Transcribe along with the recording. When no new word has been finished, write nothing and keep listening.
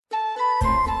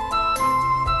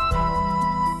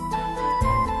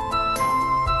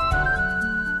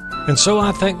And so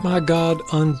I thank my God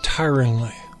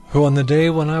untiringly, who on the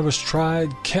day when I was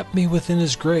tried kept me within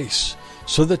his grace,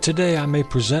 so that today I may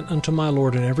present unto my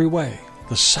Lord in every way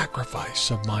the sacrifice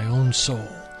of my own soul.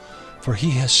 For he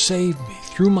has saved me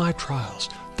through my trials,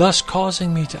 thus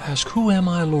causing me to ask, Who am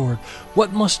I, Lord?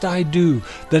 What must I do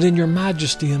that in your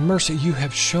majesty and mercy you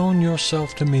have shown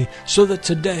yourself to me, so that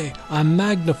today I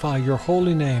magnify your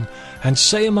holy name and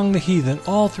say among the heathen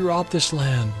all throughout this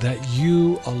land that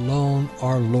you alone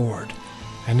are Lord,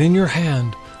 and in your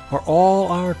hand are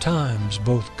all our times,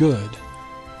 both good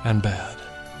and bad.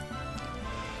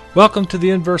 Welcome to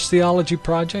the InVerse Theology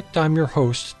Project. I'm your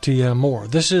host, T.M. Moore.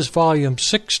 This is Volume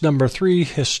 6, Number 3,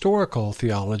 Historical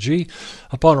Theology.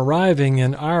 Upon arriving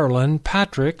in Ireland,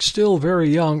 Patrick, still very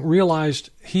young, realized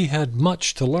he had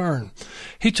much to learn.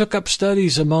 He took up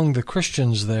studies among the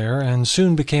Christians there and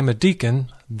soon became a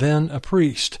deacon, then a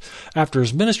priest. After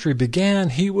his ministry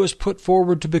began, he was put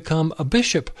forward to become a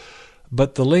bishop.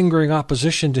 But the lingering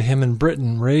opposition to him in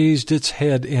Britain raised its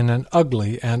head in an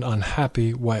ugly and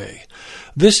unhappy way.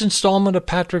 This installment of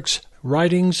Patrick's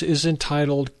writings is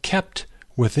entitled, Kept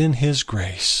Within His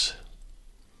Grace.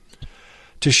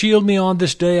 To shield me on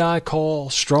this day I call,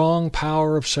 strong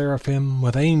power of seraphim,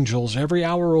 with angels every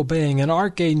hour obeying, and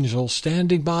archangels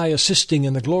standing by assisting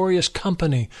in the glorious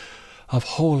company of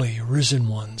holy risen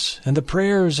ones, and the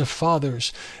prayers of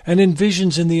fathers, and in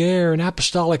visions in the air, and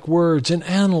apostolic words, and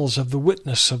annals of the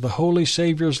witness of the Holy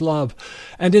Saviour's love,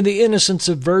 and in the innocence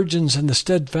of virgins, and the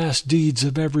steadfast deeds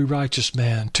of every righteous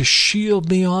man. To shield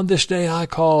me on this day I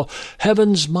call,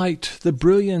 heaven's might, the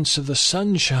brilliance of the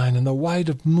sunshine, and the white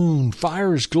of moon,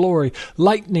 fire's glory,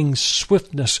 lightning's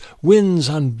swiftness, wind's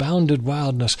unbounded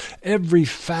wildness, every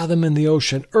fathom in the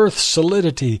ocean, earth's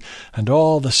solidity, and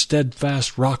all the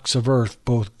steadfast rocks of earth,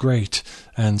 both great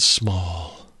and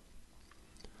small.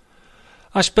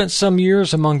 I spent some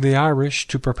years among the Irish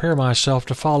to prepare myself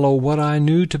to follow what I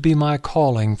knew to be my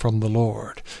calling from the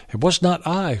Lord. It was not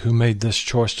I who made this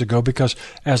choice to go because,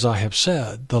 as I have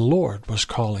said, the Lord was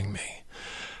calling me.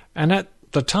 And at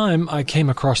the time I came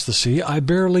across the sea, I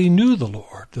barely knew the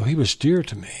Lord, though he was dear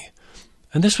to me.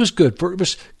 And this was good, for it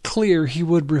was clear he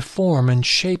would reform and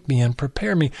shape me and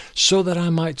prepare me so that I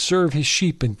might serve his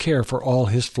sheep and care for all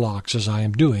his flocks as I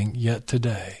am doing yet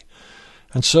today.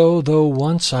 And so, though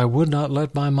once I would not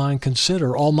let my mind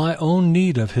consider all my own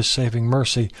need of his saving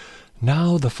mercy,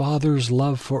 now the Father's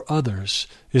love for others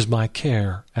is my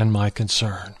care and my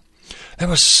concern. There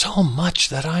was so much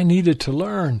that I needed to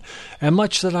learn, and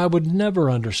much that I would never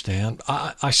understand.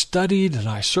 I studied and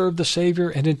I served the Savior,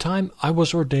 and in time I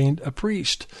was ordained a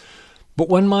priest. But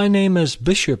when my name as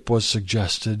bishop was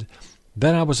suggested,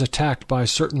 then I was attacked by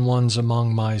certain ones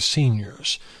among my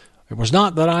seniors. It was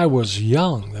not that I was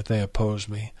young that they opposed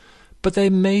me, but they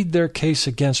made their case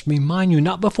against me, mind you,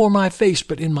 not before my face,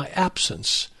 but in my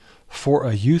absence, for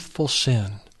a youthful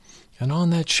sin. And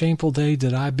on that shameful day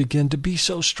did I begin to be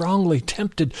so strongly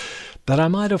tempted that I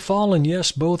might have fallen,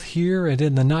 yes, both here and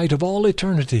in the night of all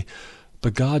eternity.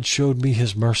 But God showed me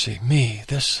his mercy, me,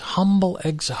 this humble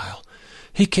exile.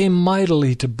 He came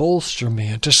mightily to bolster me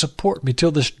and to support me till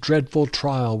this dreadful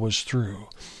trial was through.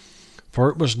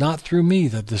 For it was not through me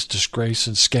that this disgrace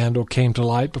and scandal came to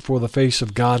light before the face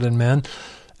of God and men,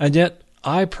 and yet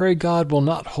I pray God will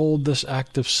not hold this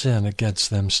act of sin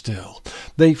against them still.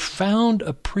 They found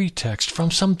a pretext from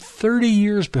some 30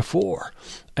 years before,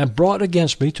 and brought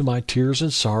against me to my tears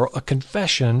and sorrow a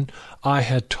confession I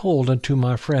had told unto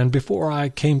my friend before I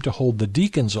came to hold the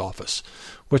deacon's office,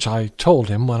 which I told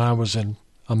him when I was in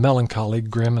a melancholy,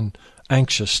 grim, and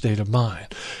anxious state of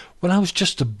mind. When I was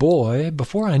just a boy,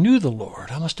 before I knew the Lord,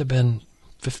 I must have been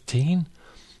 15.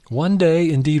 One day,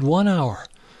 indeed 1 hour,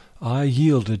 I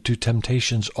yielded to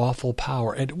temptation's awful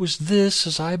power, and it was this,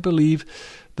 as I believe,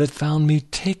 that found me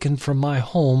taken from my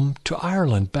home to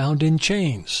Ireland, bound in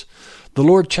chains. The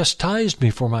Lord chastised me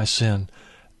for my sin,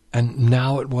 and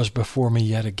now it was before me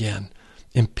yet again,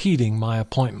 impeding my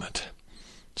appointment.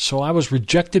 So I was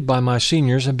rejected by my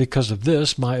seniors, and because of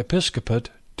this, my episcopate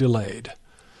delayed.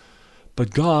 But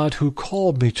God, who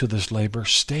called me to this labor,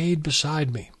 stayed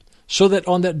beside me, so that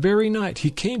on that very night he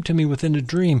came to me within a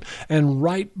dream, and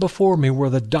right before me were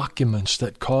the documents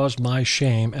that caused my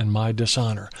shame and my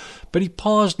dishonor. But he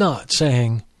paused not,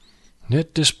 saying,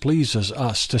 It displeases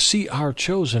us to see our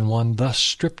chosen one thus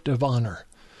stripped of honor.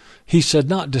 He said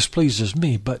not displeases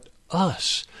me, but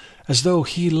us, as though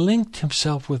he linked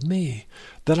himself with me,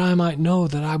 that I might know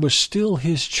that I was still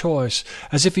his choice,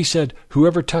 as if he said,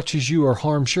 Whoever touches you or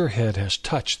harms your head has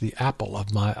touched the apple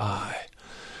of my eye.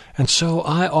 And so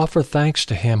I offer thanks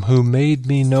to him who made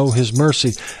me know his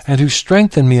mercy and who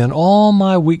strengthened me in all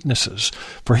my weaknesses.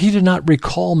 For he did not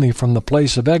recall me from the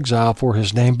place of exile for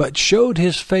his name, but showed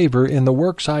his favor in the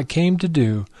works I came to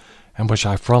do and which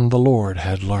I from the Lord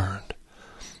had learned.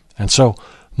 And so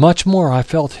much more I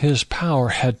felt his power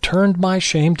had turned my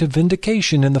shame to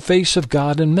vindication in the face of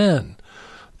God and men.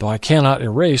 Though I cannot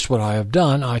erase what I have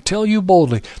done, I tell you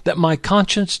boldly that my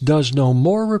conscience does no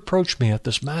more reproach me at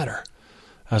this matter.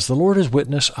 As the Lord is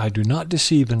witness, I do not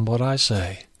deceive in what I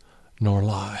say, nor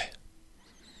lie.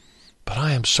 But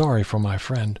I am sorry for my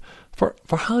friend, for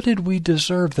how did we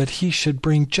deserve that he should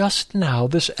bring just now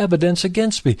this evidence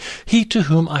against me, he to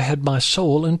whom I had my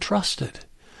soul entrusted?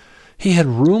 He had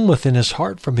room within his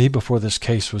heart for me before this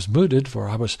case was mooted, for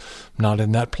I was not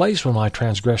in that place when my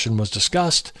transgression was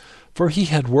discussed, for he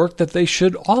had worked that they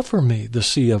should offer me the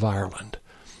see of Ireland.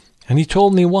 And he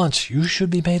told me once, you should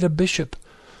be made a bishop.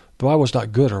 Though I was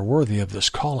not good or worthy of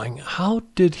this calling, how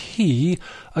did he,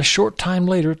 a short time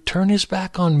later, turn his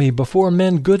back on me before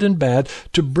men good and bad,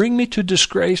 to bring me to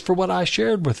disgrace for what I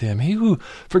shared with him, he who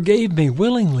forgave me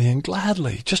willingly and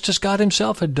gladly, just as God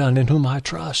himself had done, in whom I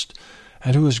trust,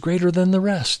 and who is greater than the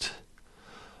rest?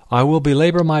 I will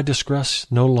belabor my distress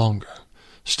no longer.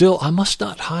 Still, I must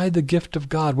not hide the gift of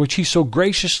God, which he so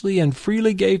graciously and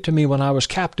freely gave to me when I was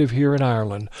captive here in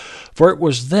Ireland. For it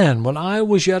was then, when I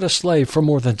was yet a slave for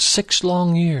more than 6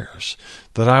 long years,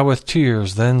 that I with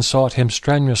tears then sought him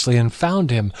strenuously, and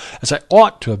found him, as I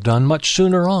ought to have done much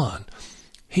sooner on.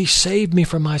 He saved me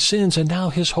from my sins, and now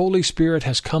his Holy Spirit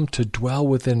has come to dwell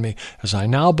within me, as I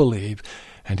now believe,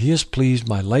 and he is pleased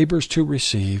my labors to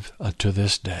receive unto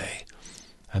this day.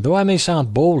 And though I may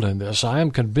sound bold in this, I am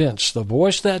convinced the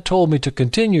voice that told me to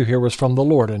continue here was from the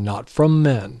Lord and not from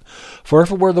men. For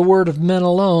if it were the word of men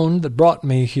alone that brought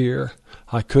me here,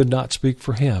 I could not speak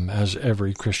for him, as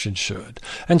every Christian should.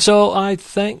 And so I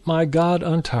thank my God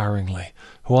untiringly,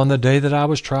 who on the day that I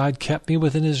was tried kept me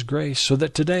within his grace, so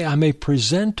that today I may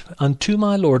present unto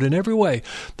my Lord in every way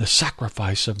the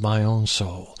sacrifice of my own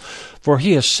soul. For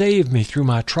he has saved me through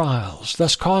my trials,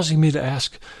 thus causing me to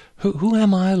ask, Who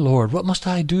am I, Lord? What must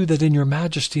I do that in your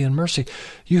majesty and mercy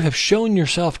you have shown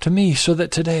yourself to me, so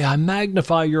that today I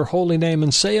magnify your holy name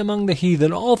and say among the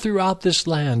heathen all throughout this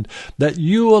land that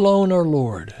you alone are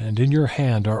Lord, and in your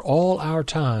hand are all our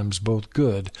times, both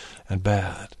good and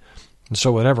bad. And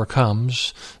so whatever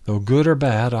comes, though good or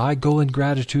bad, I go in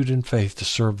gratitude and faith to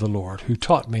serve the Lord, who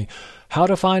taught me how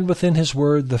to find within his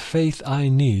word the faith I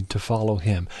need to follow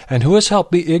him, and who has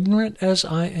helped me, ignorant as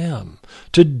I am,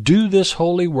 to do this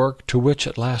holy work to which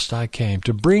at last I came,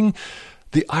 to bring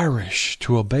the Irish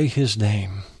to obey his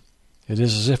name. It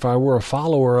is as if I were a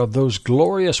follower of those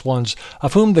glorious ones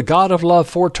of whom the God of love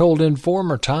foretold in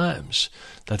former times,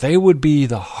 that they would be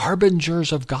the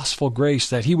harbingers of gospel grace,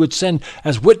 that he would send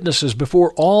as witnesses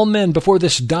before all men, before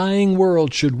this dying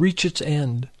world should reach its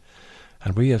end.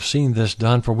 And we have seen this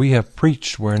done, for we have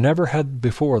preached where never had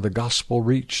before the gospel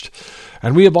reached,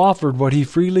 and we have offered what he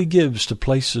freely gives to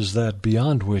places that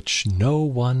beyond which no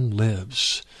one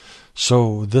lives.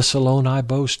 So this alone I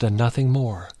boast, and nothing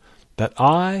more, that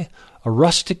I, a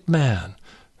rustic man,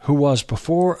 who was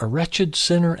before a wretched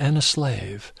sinner and a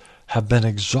slave, have been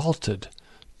exalted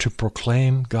to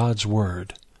proclaim God's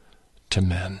word to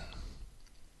men.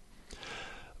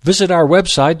 Visit our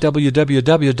website,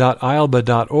 www.ilba.org,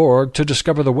 to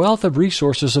discover the wealth of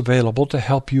resources available to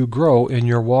help you grow in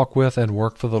your walk with and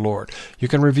work for the Lord. You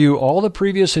can review all the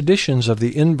previous editions of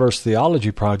the InVerse Theology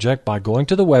Project by going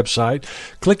to the website,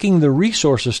 clicking the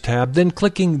Resources tab, then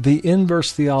clicking the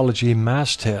InVerse Theology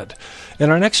masthead.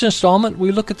 In our next installment,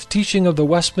 we look at the teaching of the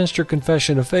Westminster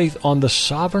Confession of Faith on the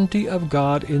sovereignty of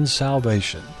God in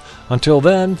salvation. Until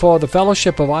then, for the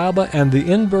Fellowship of Ilba and the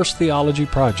InVerse Theology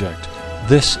Project,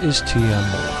 this is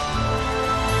T.M. Moore.